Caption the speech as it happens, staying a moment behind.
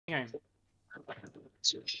Okay.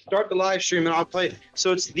 Start the live stream and I'll play.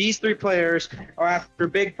 So it's these three players are after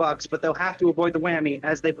big bucks, but they'll have to avoid the whammy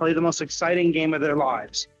as they play the most exciting game of their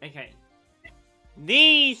lives. Okay.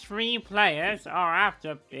 These three players are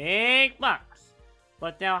after big bucks,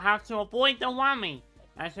 but they'll have to avoid the whammy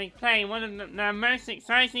as they play one of the most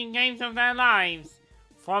exciting games of their lives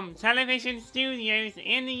from television studios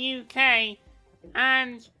in the UK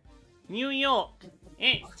and New York.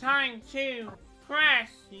 It's time to press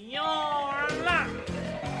your luck.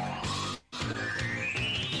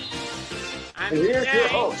 And here's your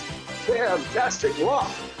host, Fantastic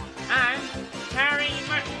Luck. And Terry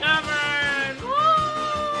McGovern. Woo!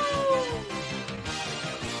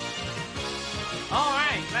 All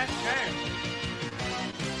right, let's go.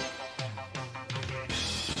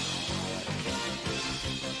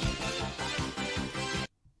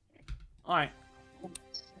 All right.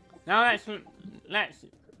 Now let's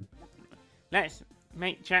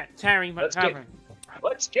make Terry McGovern.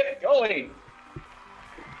 Let's get going.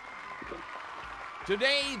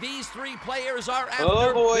 Today, these three players are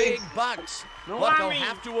after big bucks, but they'll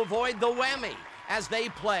have to avoid the whammy as they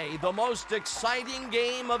play the most exciting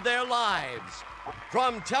game of their lives.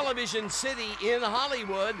 From Television City in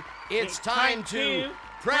Hollywood, it's time to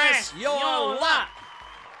press your luck.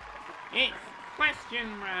 It's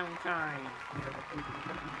question round time.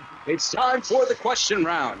 It's time for the question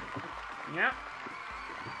round. Yep.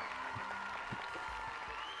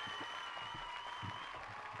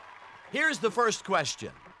 Here's the first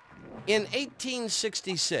question. In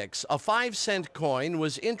 1866, a 5-cent coin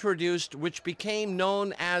was introduced which became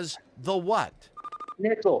known as the what?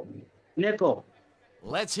 Nickel. Nickel.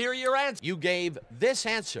 Let's hear your answer. You gave this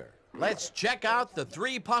answer. Let's check out the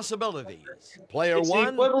three possibilities. Player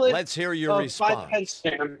one, let's hear your response.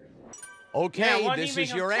 Okay, yeah, this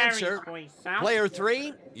is your answer. Player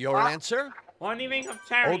three, your answer. What do you think of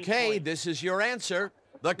Terry's Okay, voice? this is your answer.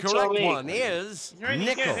 The correct one is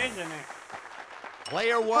nickel. Good, isn't it?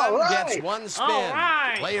 Player one gets 1 spin.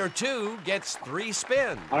 Player two gets 3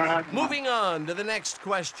 spins. Moving on to the next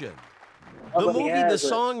question. The movie The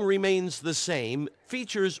Song Remains the Same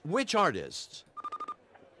features which artists?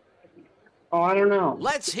 Oh, I don't know.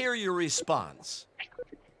 Let's hear your response.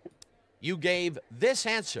 You gave this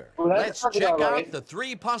answer. Well, let's check out the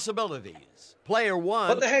three possibilities. Player one,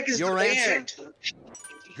 what the heck is your the answer. band?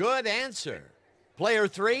 Good answer. Player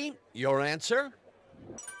three, your answer.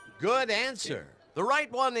 Good answer. The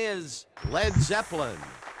right one is Led Zeppelin.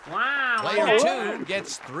 Wow. Player two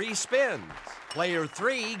gets 3 spins. Player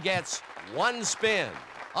three gets 1 spin.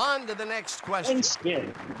 On to the next question.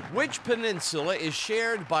 Which peninsula is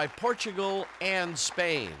shared by Portugal and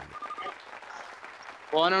Spain?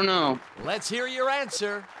 Well, I don't know. Let's hear your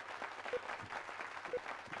answer.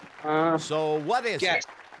 So what is it?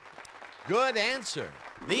 Good answer.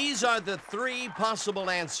 These are the 3 possible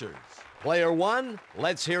answers. Player one,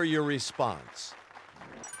 let's hear your response.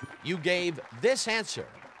 You gave this answer.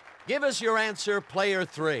 Give us your answer, player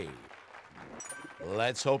three.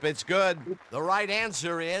 Let's hope it's good. The right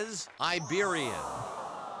answer is Iberian.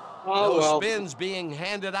 No spins being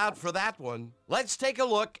handed out for that one. Let's take a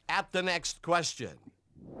look at the next question.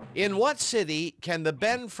 In what city can the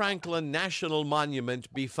Ben Franklin National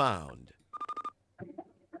Monument be found?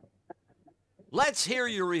 Let's hear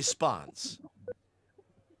your response.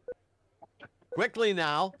 Quickly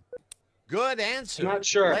now. Good answer. Not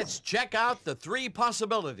sure. Let's check out the 3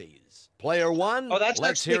 possibilities. Player one, that's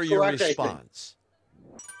let's hear your response.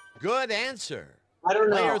 Good answer. I don't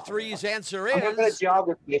know. Player three's answer I'm not good at is...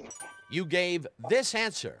 geography. You gave this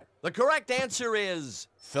answer. The correct answer is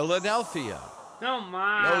Philadelphia. Oh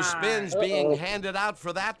my. No spins being handed out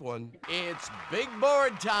for that one. It's big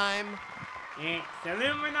board time. It's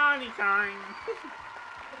Illuminati time.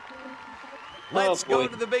 Let's go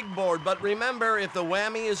to the big board, but remember, if the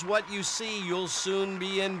whammy is what you see, you'll soon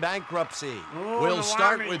be in bankruptcy. We'll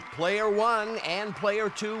start with player one, and player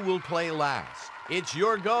two will play last. It's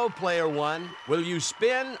your go, player one. Will you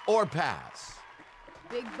spin or pass?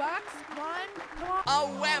 Big bucks, come on. A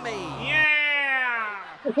whammy! Yeah!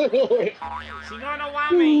 She got a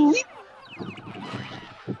whammy.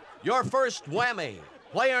 Your first whammy.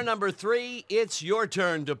 Player number 3, it's your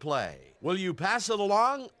turn to play. Will you pass it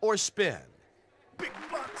along or spin? Big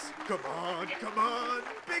bucks! Come on!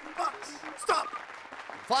 Big bucks! Stop!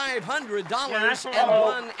 $500 and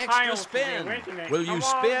 1 extra spin. Will you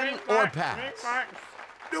spin or pass?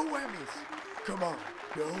 No whammies! Come on,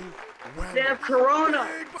 no whammies! They have Corona!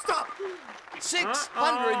 Stop!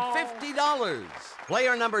 $650.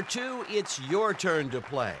 Player number 2, it's your turn to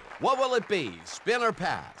play. What will it be, spin or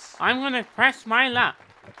pass? I'm gonna press my luck.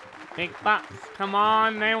 Big bucks. Come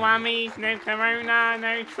on. No whammies. No Corona.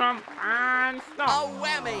 No Trump. And A stop.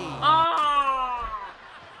 whammy. Oh!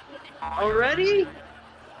 Already?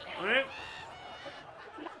 Oops.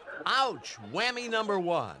 Ouch. Whammy number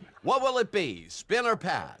one. What will it be? Spin or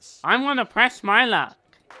pass? I'm gonna press my luck.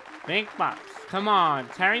 Big bucks. Come on.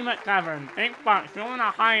 Terry McGovern. Big bucks. You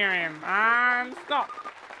wanna hire him. And stop.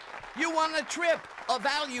 You won a trip, a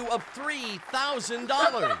value of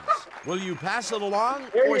 $3,000. Will you pass it along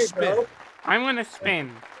or spin? I'm gonna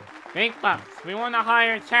spin. Big bucks. We wanna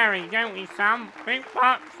hire Terry, don't we, Sam? Big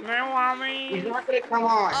bucks. No He's whammies. not gonna come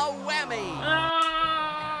on. A whammy.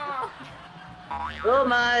 Ah!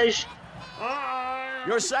 Homage. Ah!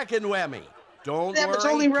 Your second whammy. Don't Yeah, but it's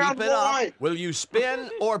worry, only round keep it up. one. Will you spin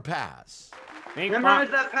or pass? Big Memorize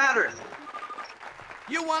bucks. that pattern.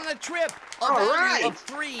 You won a trip, a All value right. of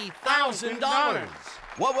 $3,000.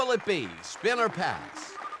 What will it be? Spin or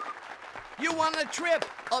pass? You won a trip,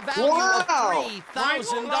 a value of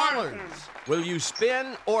 $3,000. Will you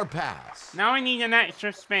spin or pass? Now I need an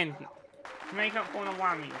extra spin to make up for the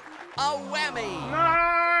whammies. A whammy. No!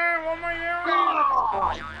 What am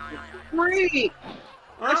I doing? Free.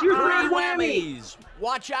 That's your Three third whammy. whammies.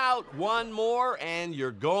 Watch out, one more and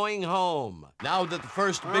you're going home. Now that the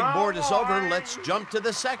first big board is over, let's jump to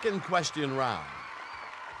the second question round.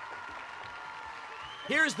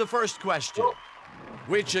 Here's the first question.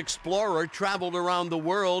 Which explorer traveled around the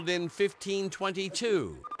world in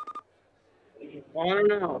 1522? I don't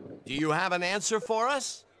know. Do you have an answer for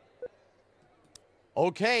us?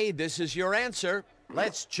 Okay, this is your answer.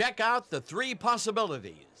 Let's check out the three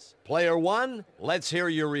possibilities. Player one, let's hear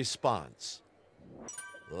your response.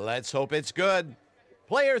 Let's hope it's good.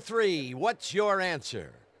 Player three, what's your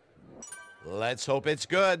answer? Let's hope it's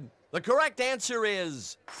good. The correct answer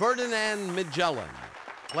is Ferdinand Magellan.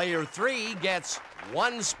 Player three gets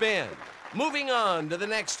one spin. Moving on to the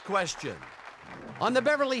next question. On the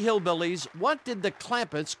Beverly Hillbillies, what did the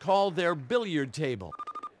Clampetts call their billiard table?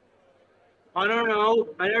 I don't know.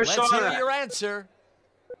 I never saw Let's hear that. your answer.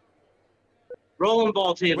 Rolling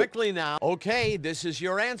ball table. Quickly now. Okay, this is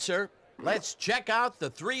your answer. Let's check out the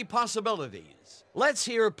three possibilities. Let's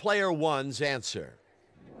hear player one's answer.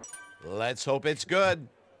 Let's hope it's good.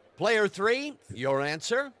 Player three, your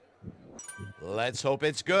answer. Let's hope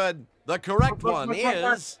it's good. The correct one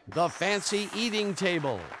is the fancy eating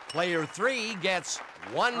table. Player three gets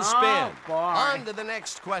one spin. boy. On to the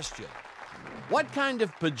next question. What kind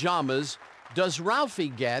of pajamas does Ralphie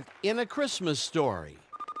get in A Christmas Story?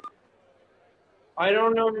 I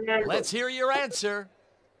don't know. Remember. Let's hear your answer.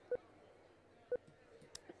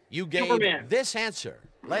 You gave Superman. this answer.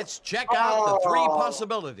 Let's check out the three Oh.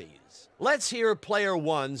 possibilities. Let's hear player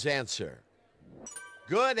one's answer.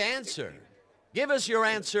 Good answer. Give us your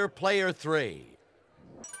answer, player three.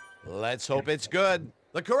 Let's hope it's good.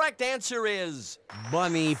 The correct answer is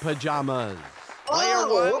bunny pajamas. Player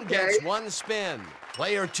one gets one spin.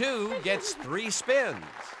 Player two gets three spins.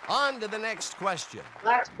 On to the next question.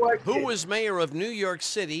 Last question. Who was mayor of New York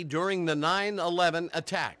City during the 9/11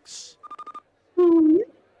 attacks?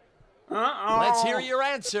 Uh-oh. Let's hear your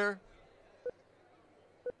answer.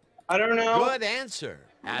 I don't know. Good answer.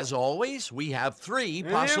 As always, we have three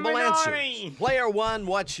possible Illuminati. answers. Player one,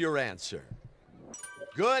 what's your answer?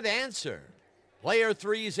 Good answer. Player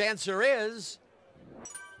three's answer is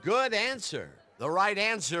good answer. The right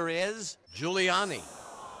answer is Giuliani.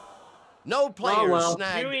 No players well.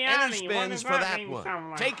 snagged Giuliani, any what spins does for that that mean, one.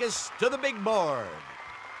 someone? Take us to the big board.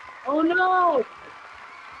 Oh no.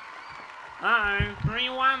 Uh-oh. 3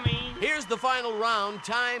 whammies. Here's the final round.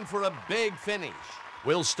 Time for a big finish.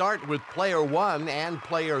 We'll start with player one, and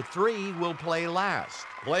player three will play last.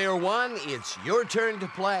 Player one, it's your turn to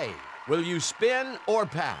play. Will you spin or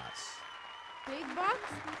pass? Big box,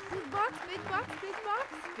 big box, big box, big box,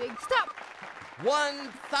 big stop.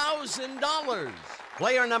 $1,000.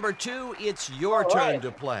 Player number two, it's your All turn right. to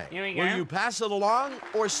play. Here we Will go. you pass it along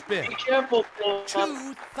or spin? Be careful.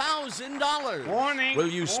 $2,000. Warning. Will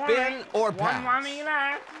you spin warning. or One pass? whammy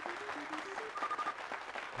left.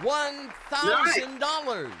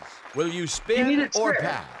 $1,000. Will you You spin need a or trick.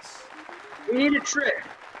 pass? We need a trick.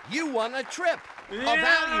 You won a trip. A Yeah.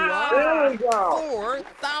 value There of we go.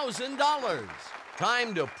 $4,000.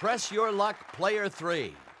 Time to press your luck, player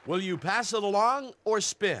three. Will you pass it along or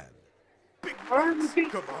spin? Big bucks.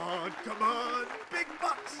 Come on, come on. Big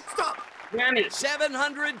bucks. Stop. Whammy.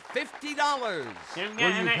 $750. Don't Will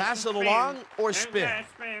get an you extra pass it spin. along or Don't spin? get a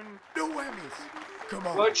spin. No whammies. Come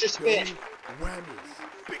on. What's your spin? No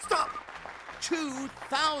whammies. Big stop.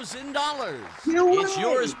 $2,000. No It's way.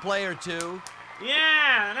 yours, player two.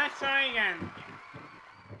 Yeah, let's try again.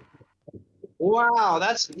 Wow,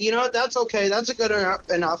 that's okay. That's a good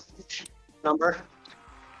enough number.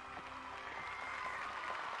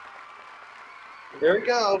 There we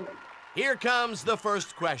go. Here comes the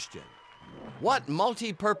first question. What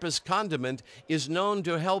multi-purpose condiment is known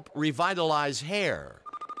to help revitalize hair?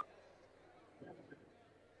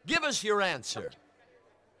 Give us your answer.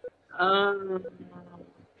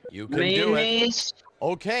 You can do it. Mayonnaise.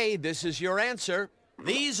 Okay, this is your answer.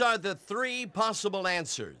 These are the three possible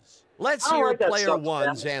answers. Let's I don't hear like that player stuff,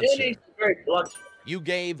 one's Sam. answer. Mayonnaise is very bloody. You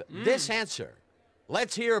gave this answer.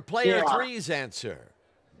 Let's hear player Yeah. three's answer.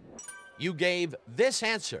 You gave this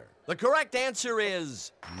answer. The correct answer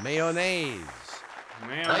is mayonnaise.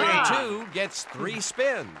 Player Man. two gets 3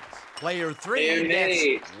 spins. Player three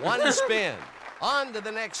Mayonnaise. gets 1 spin. On to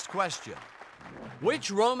the next question. Which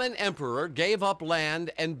Roman emperor gave up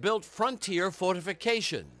land and built frontier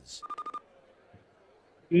fortifications?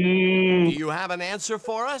 Do you have an answer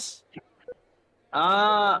for us?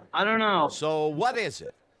 I don't know. So what is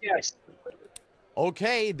it? Yes.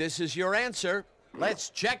 Okay, this is your answer. Let's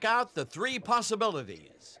check out the 3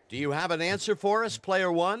 possibilities. Do you have an answer for us,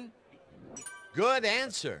 player one? Good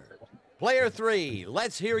answer. Player three,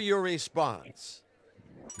 let's hear your response.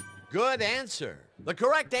 Good answer. The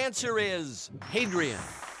correct answer is Hadrian.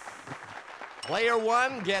 Player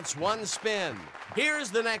one gets 1 spin.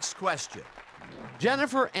 Here's the next question.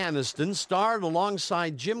 Jennifer Aniston starred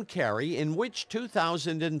alongside Jim Carrey in which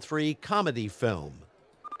 2003 comedy film?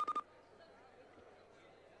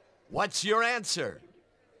 What's your answer?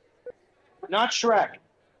 Not Shrek.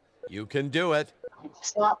 You can do it.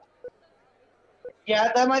 Stop.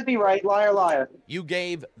 Yeah, that might be right. Liar, liar. You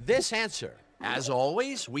gave this answer. As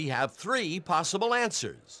always, we have 3 possible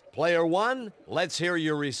answers. Player one, let's hear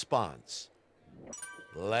your response.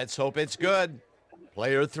 Let's hope it's good.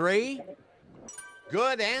 Player three,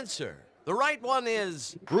 good answer. The right one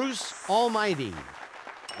is Bruce Almighty.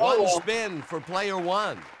 One spin for player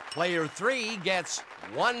one. Player three gets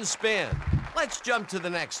 1 spin. Let's jump to the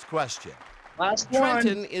next question. Last one.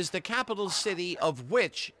 Trenton is the capital city of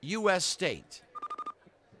which U.S. state?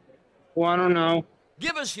 Well, I don't know.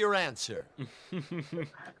 Give us your answer.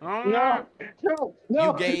 Oh, No, no, no,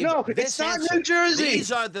 You gave no. this It's not answer. New Jersey.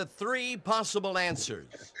 These are the 3 possible answers.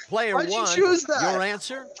 Player Why'd you one, choose that? your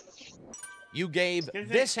answer. You gave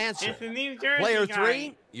this answer. It's the New Jersey Player guy.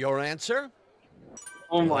 three, your answer.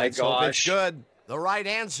 Oh my Let's hope it's gosh. good. The right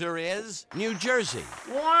answer is New Jersey.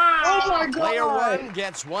 Wow. Oh my god. Player one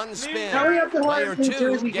gets 1 spin. Hurry up and Player let New two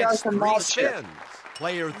Jersey gets guys come 3 out here. spins.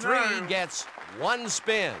 Player three No. gets 1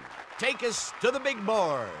 spin. Take us to the big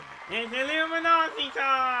board. It's Illuminati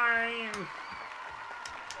time.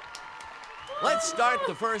 Let's start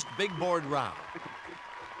the first big board round.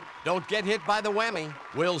 Don't get hit by the whammy.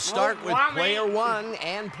 We'll start with whammy. player one,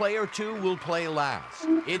 and player two will play last.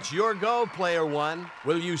 It's your go, player one.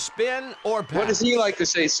 Will you spin or pass? What does he like to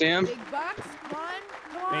say, Sam? Big box. Come on.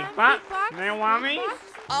 Come on. Big box. box. No whammies? Big box.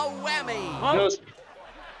 A whammy. Oh, Those-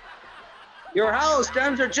 Your house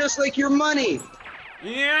stems are just like your money.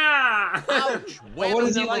 yeah. Ouch. Well, what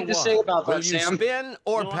does he Whammy like to number say one. about Will that, you Sam? spin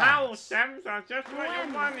or Your pass? house stems are just No like your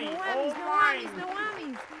whammies. money. No Oh, whammies. No mine. whammies. No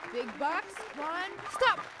whammies. Big box. Come on.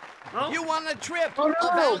 Stop. Oh, You won a trip, Oh, no.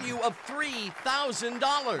 a value of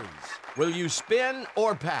 $3,000. Will you spin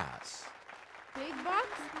or pass? Big box.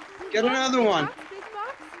 Big Get box, another big one. Box, big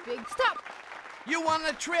box. Big stop. You won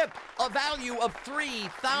a trip, a value of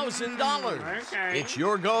 $3,000. okay. It's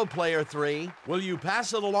your go, player three. Will you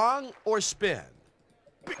pass it along or spin?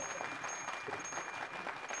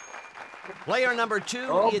 Player number two,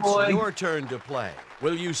 Oh, it's boy. your turn to play.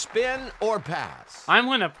 Will you spin or pass? I'm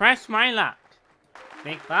gonna press my luck.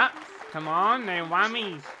 Big bucks. Come on, no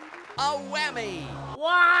whammies. A whammy.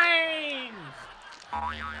 Wine.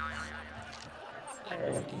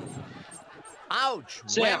 Ouch.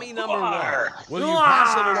 Sam, Whammy number roar. one. Will you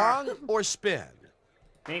pass it Roar. along or spin?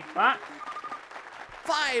 Big bucks.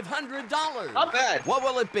 $500. Not bad. What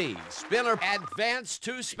will it be? Spin or advance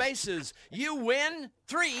 2 spaces. You win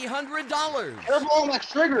 $300. Careful on that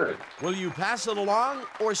trigger. Will you pass it along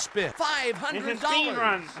or spin? $500. It's a speed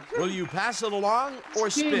run. Will you pass it along or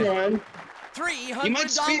Speed spin? run. $300. You might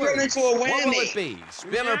speed run into a What will whammy. it be?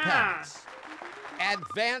 Spin or Yeah. pass?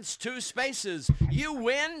 Advance 2 spaces. You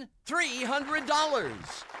win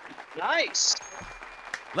 $300. Nice.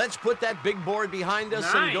 Let's put that big board behind us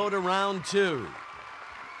and Nice. go to round 2.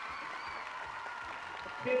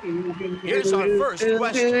 Here's our first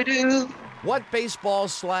question. What baseball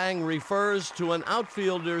slang refers to an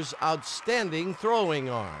outfielder's outstanding throwing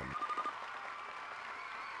arm?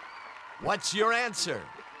 What's your answer?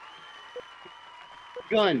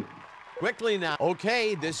 Gun. Quickly now.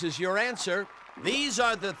 Okay, this is your answer. These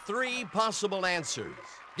are the 3 possible answers.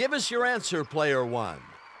 Give us your answer, player one.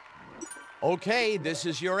 Okay, this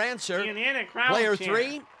is your You answer. can hear the crowd Player cheer.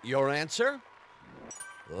 3, your answer.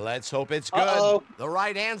 Let's hope it's good. Uh-oh. The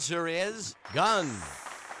right answer is gun.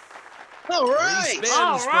 All 3 right. spins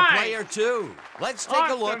All for right. player 2. Let's take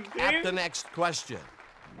a look Awesome, at dude. the next question.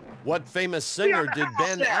 What famous singer did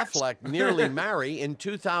Ben Affleck nearly marry in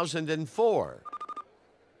 2004?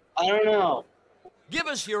 I don't know. Give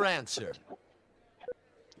us your answer.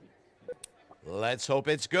 Let's hope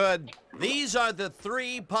it's good. These are the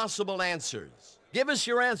 3 possible answers. Give us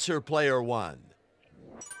your answer, player 1.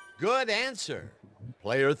 Good answer.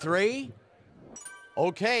 Player 3?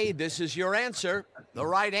 Okay, this is your answer. The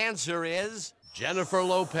right answer is Jennifer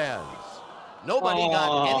Lopez. Nobody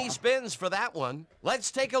got any spins for that one.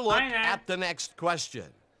 Let's take a look I know. at the next question.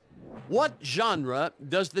 What genre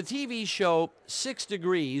does the TV show 6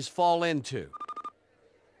 Degrees fall into?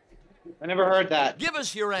 I never heard that. Give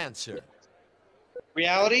us your answer.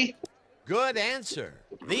 Reality? Good answer.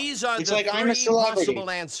 These are It's the like I'm a 3 celebrity. possible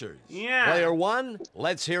answers. Yeah. Player 1,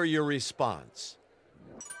 let's hear your response.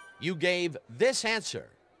 You gave this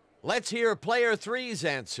answer. Let's hear player 3's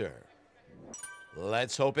answer.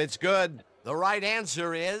 Let's hope it's good. The right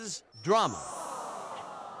answer is drama.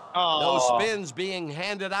 No Oh. spins being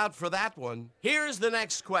handed out for that one. Here's the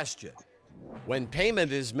next question. When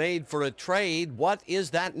payment is made for a trade, what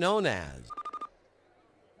is that known as?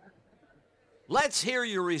 Let's hear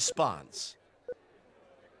your response.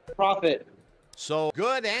 Profit. So,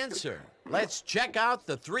 good answer. Let's check out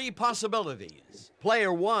the 3 possibilities.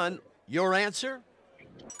 Player 1, your answer?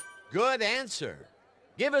 Good answer.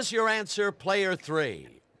 Give us your answer, player 3.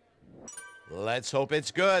 Let's hope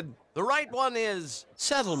it's good. The right one is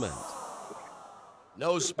settlement.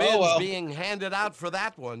 No spins being handed out for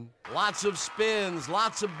that one. Lots of spins,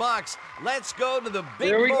 lots of bucks. Let's go to the big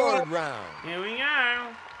Here we go. board round. Here we go.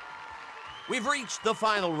 We've reached the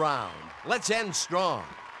final round. Let's end strong.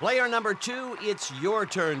 Player number 2, it's your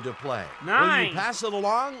turn to play. Will Nice. you pass it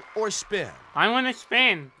along or spin? I want to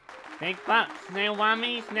spin. Big bucks, no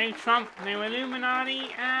whammies, no Trump, no Illuminati,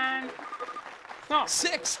 and stop.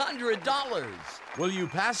 $600. Will you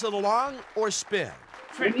pass it along or spin?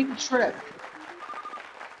 We need a trip.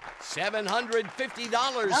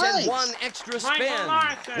 $750 Nice. and 1 extra Michael spin.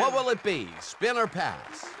 Larson. What will it be? Spin or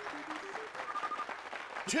pass?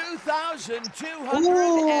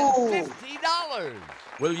 $2,250.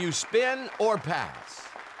 Will you spin or pass?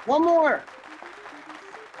 One more.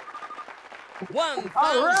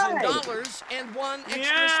 $1,000 and 1 extra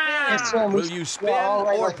Yeah. spin. Will you spin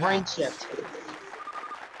or pass?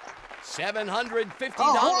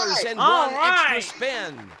 $750 and 1 All right. extra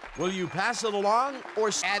spin. Will you pass it along or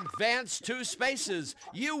advance 2 spaces?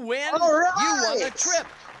 You win. All right. You won a trip.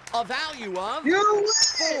 A value of You win.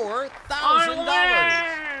 $4,000.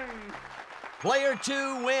 I win. Player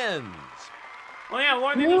 2 wins. Oh yeah,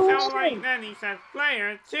 what did he sound like then? He said,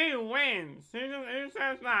 player 2 wins. Who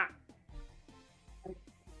says that?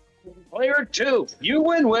 Player 2, you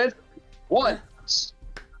win with what?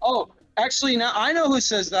 Oh, actually, now I know who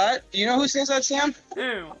says that. Do you know who says that, Sam?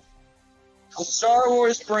 Who? The Star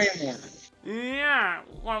Wars Brainwave. Yeah.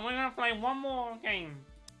 Well, we're gonna play one more game.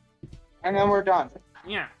 And then we're done.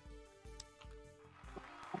 Yeah.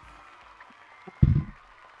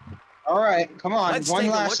 All right, come on. Let's one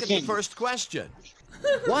take a last look at game. the first question.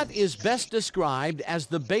 What is best described as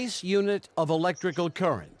the base unit of electrical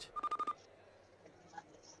current?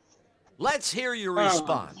 Let's hear your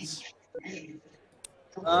response. Let's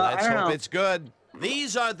I don't hope know. it's good.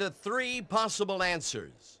 These are the 3 possible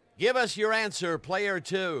answers. Give us your answer, player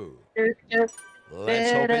 2.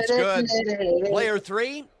 Let's hope it's good. Player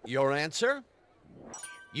 3, your answer?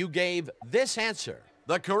 You gave this answer.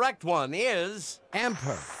 The correct one is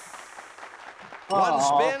ampere. 1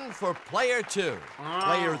 spin for player 2.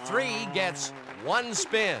 Player 3 gets 1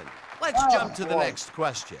 spin. Let's jump to the next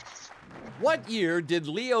question. What year did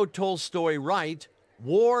Leo Tolstoy write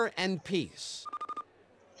War and Peace?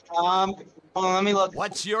 Hold on, let me look.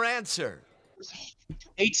 What's your answer?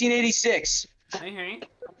 1886. Hey.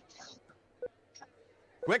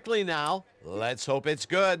 Quickly now, let's hope it's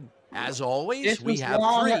good. As always, This we was have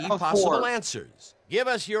long 3 before. possible answers. Give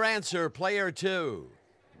us your answer, player 2.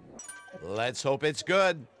 Let's hope it's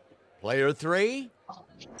good. Player 3?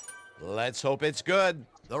 Let's hope it's good.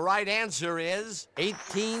 The right answer is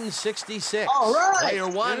 1866. All right. Player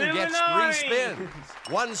 1 gets 3 Illinois. spins.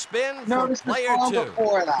 1 spin No, for this was player long 2.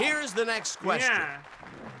 before that. Here's the next question. Yeah.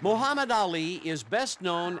 Muhammad Ali is best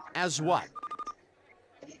known as what?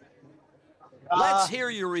 Let's hear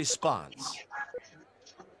your response.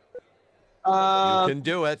 You can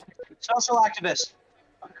do it. Social activist.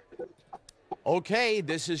 Okay,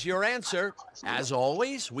 this is your answer. As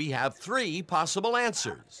always, we have 3 possible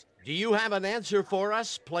answers. Do you have an answer for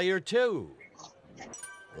us, player 2?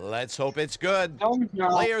 Let's hope it's good. Don't know.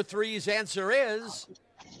 Player 3's answer is...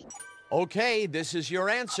 Okay, this is your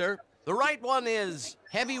answer. The right one is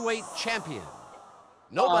heavyweight champion.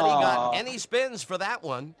 Nobody got any spins for that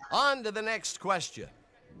one. On to the next question.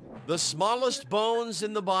 The smallest bones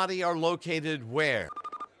in the body are located where?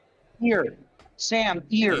 Ear. Sam,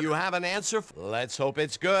 ear. Do you have an answer? Let's hope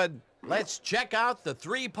it's good. Let's check out the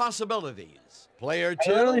 3 possibilities. Player I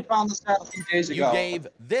literally 2, found this out a few days you ago. gave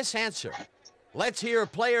this answer. Let's hear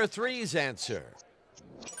player 3's answer.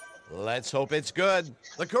 Let's hope it's good.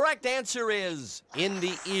 The correct answer is in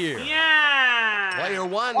the ear. Yeah! Player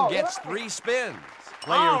 1 gets 3 spins.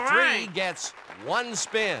 Player All 3 right. gets 1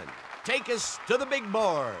 spin. Take us to the big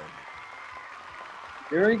board.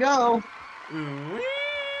 Here we go.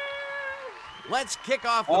 Let's kick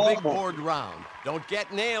off the big board round. Don't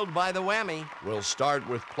get nailed by the whammy. We'll start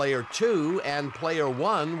with player 2, and player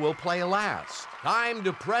 1 will play last. Time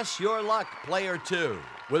to press your luck, player 2.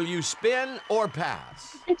 Will you spin or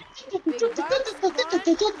pass? Big bucks. One.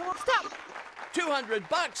 Stop.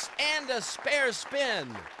 $200 and a spare spin.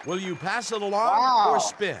 Will you pass it along or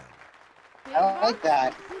spin? Big I like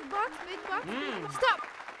that. Big bucks. Big bucks. Big bucks. Stop.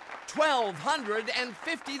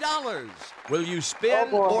 $1,250. Will you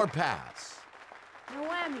spin or pass? No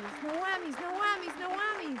whammies. No whammies. No whammies. No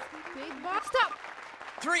whammies. Big bucks. Stop.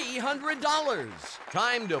 $300.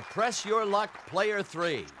 Time to press your luck, player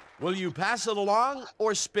 3. Will you pass it along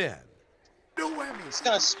or spin? No whammies. It's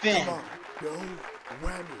gonna spin. Come on. No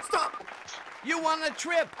whammies. Stop. You won a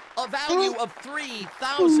trip, a value of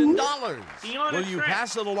 $3,000. You won a Will you trip.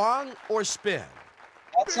 pass it along or spin?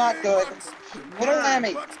 That's not good. Little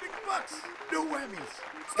whammy. Bucks, big bucks. No whammies.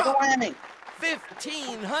 Little Stop. whammy.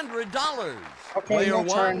 $1,500. Okay, Player your 1,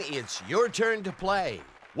 turn. it's your turn to play.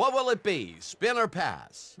 What will it be, spin or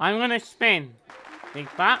pass? I'm gonna spin. Big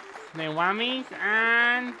bucks, no whammies,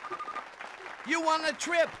 and... You won a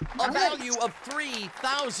trip, a value of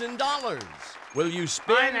 $3,000. Will you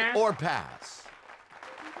spin know. or pass?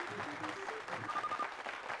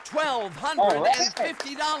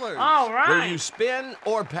 $1,250. All right. Will you spin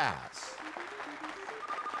or pass?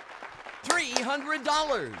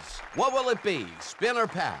 $300. What will it be, spin or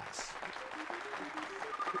pass?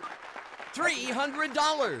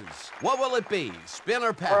 $300. What will it be, spin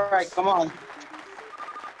or pass? All right, come on.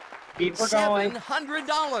 Keep her going.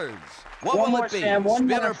 $700. What One will more, it be? Sam, one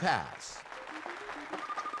Spin more. or pass?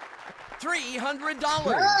 $300.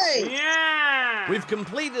 Right. Yeah! We've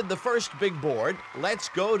completed the first big board. Let's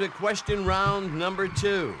go to question round number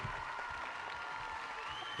 2.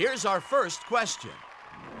 Here's our first question.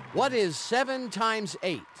 What is 7 times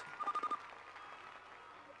 8?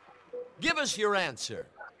 Give us your answer.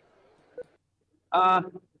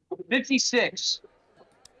 56.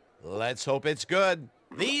 Let's hope it's good.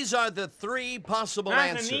 These are the 3 possible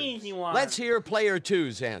That's answers. an easy one. Let's hear player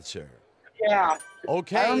 2's answer. Yeah. I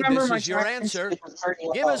Okay, remember this my is your science answer. teacher was very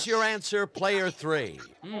Give well. us your answer, player 3.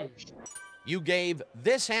 You gave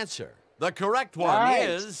this answer. The correct one Right.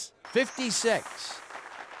 is 56.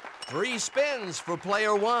 3 spins for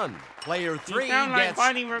player 1. Player 3 sound like gets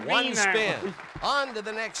Barney 1 Rubino. spin. On to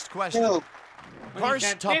the next question. Two. Karst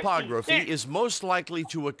said topography 56. is most likely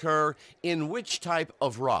to occur in which type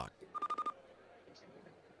of rock?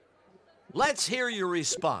 Let's hear your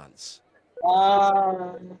response.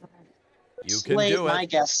 You can Slate, do my it.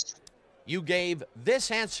 guess. You gave this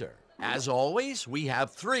answer. As always, we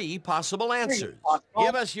have 3 possible answers. possible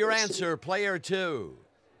Give us your answers. answer, player 2.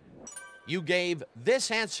 You gave this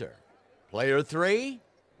answer. Player 3?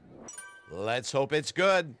 Let's hope it's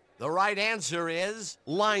good. The right answer is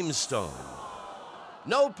limestone.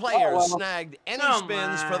 No player well. snagged any Come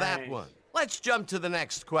spins for that on. one. Let's jump to the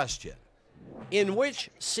next question. In which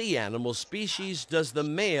sea animal species does the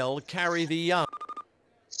male carry the young?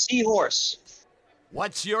 Seahorse.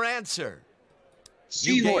 What's your answer?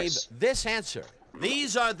 You gave Seahorse. this answer.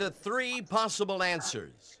 These are the 3 possible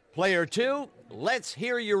answers. Player 2, let's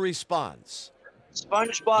hear your response.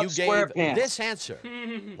 SpongeBob You gave SquarePants. this answer.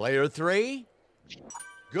 Player 3,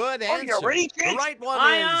 good Are you answer. ready, The kids? right one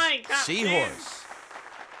Aye, is Captain. seahorse.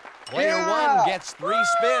 Player Yeah. 1 gets 3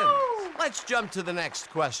 spins. Let's jump to the next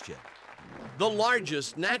question. The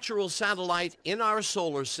largest natural satellite in our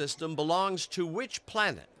solar system belongs to which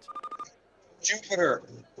planet? Jupiter.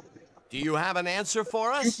 Do you have an answer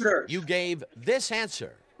for us? Jupiter. You gave this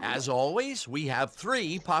answer. As always, we have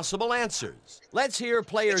 3 possible answers. Let's hear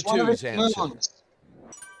player It's one of 2's its answer. moons.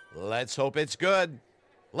 Let's hope it's good.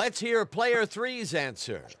 Let's hear player 3's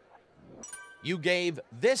answer. You gave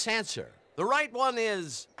this answer. The right one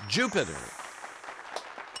is Jupiter.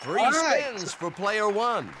 3 All right. spins for player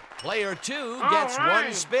 1. Player 2 All gets right.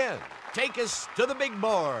 one spin. Take us to the big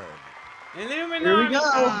board. Illuminati Here we go.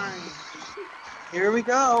 time. Here we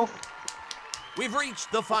go. We've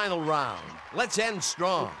reached the final round. Let's end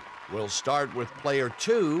strong. We'll start with player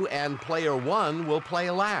 2, and player 1 will play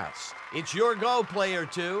last. It's your go, player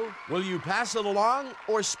 2. Will you pass it along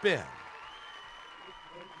or spin?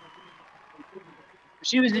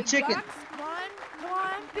 She was a Big chicken. bucks. Come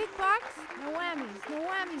on, big bucks. No whammies, no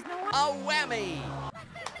whammies, no whammies. A whammy.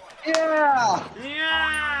 Yeah.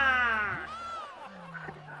 Yeah.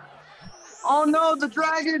 Oh no, the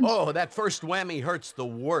dragon. Oh, that first whammy hurts the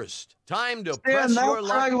worst. Time to Stan, press that your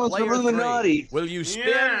luck, dragon was player 3. Illuminati. Will you spin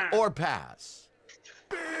Yeah. or pass?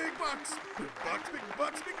 Big bucks. Big bucks, big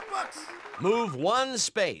bucks, big bucks. Move one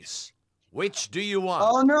space. Which do you want?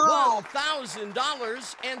 Oh no.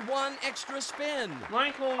 $1,000 and one extra spin.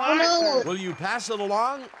 Michael Oh no. Larson. Will you pass it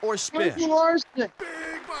along or spin? Michael Larson. Big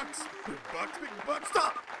bucks. Big bucks, big bucks.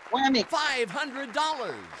 Stop. Whammy.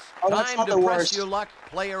 $500. Oh, that's Time not to the press worst. your luck,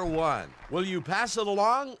 player 1. Will you pass it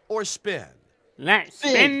along or spin? Let's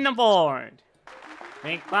Big. spin the board.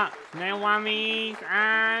 Big bucks, no whammies,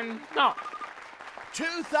 and stop.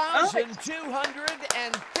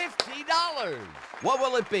 $2,250. What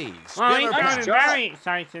will it be? Well, he Spin or sounded pass? job. very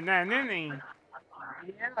excited then, didn't he?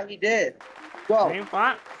 Yeah, he did. Go. Big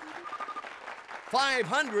bucks.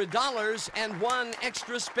 $500 and one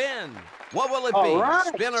extra spin. What will it All be? right.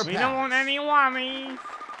 Spin or We don't want pass? any whammies.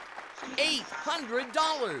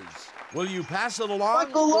 $800. Will you pass it along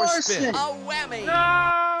Michael or spin? Larson. A whammy.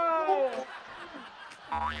 No!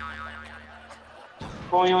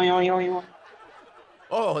 Oing, oing, oing, oing, oing.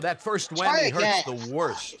 Oh, that first Try whammy hurts again. the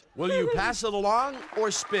worst. Will you pass it along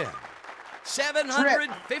or spin? $750.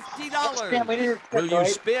 Stan, we didn't Will you right?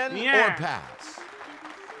 spin Yeah. or pass?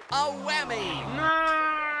 A whammy. No!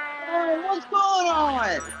 Hey, what's going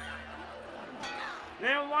on?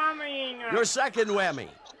 They're whammying us. Your second whammy.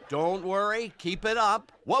 Don't worry, keep it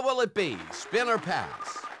up. What will it be? Spin or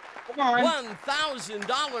pass? Come on.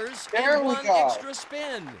 $1,000 There and we one go. extra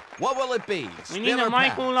spin. What will it be? We Spin need or a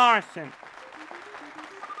Michael pass? Larson.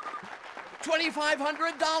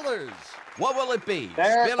 $2,500. What will it be?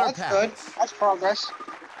 There, Spin or that's pass? good. That's progress.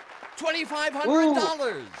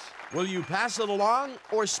 $2,500. Will you pass it along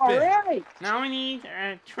or All spin? right. Now we need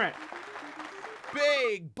a trick.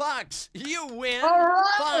 Big bucks. You win All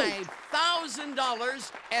right.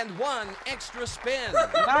 $5,000 and one extra spin.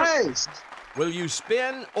 Nice. Will you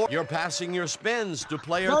spin or you're passing your spins to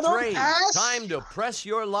player No, don't 3? pass. Time to press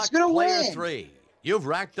your luck, He's gonna player win. 3. You've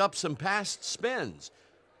racked up some past spins.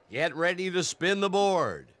 Get ready to spin the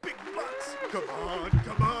board. Big bucks. Come on,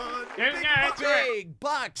 come on. Don't Big get it. bucks. Big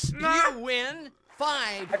bucks. No. You win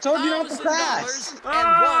told you not to $5,000 and Oh,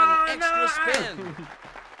 one extra no. spin.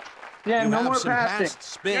 Yeah, You no have more some passing. past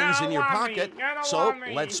spins Get in your a whammy, pocket, get a so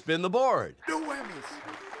whammy. let's spin the board. No whammies.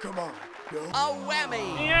 Come on. No. A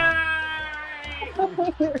whammy. Yay!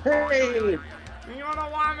 Hey. We got a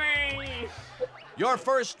whammy! Your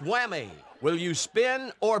first whammy. Will you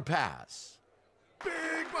spin or pass? Big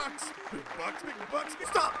bucks. Big bucks, big bucks.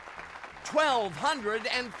 Stop.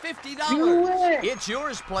 $1,250. You win. It's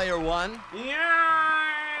yours, player 1.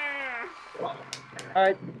 Yeah! All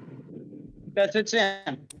right. That's it,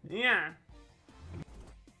 Sam. Yeah.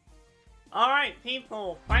 Alright,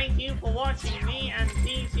 people. Thank you for watching me and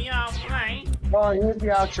DCR play. Oh, here's the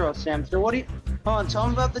outro, Sam. So what do you... Hold on, tell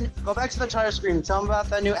them about the... Go back to the title screen and tell them about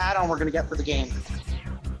that new add-on we're going to get for the game.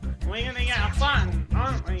 We're gonna get a button,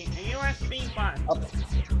 aren't we? A USB button.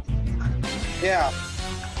 Yeah.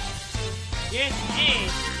 This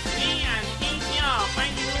is me and DCR.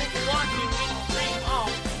 Thank you all for watching this stream of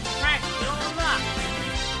Press Your Luck.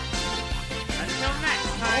 Until next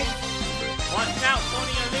time, watch out for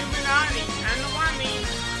the Illuminati and the Whammies.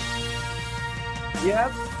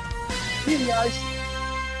 Yep. See you guys.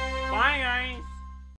 Bye, guys.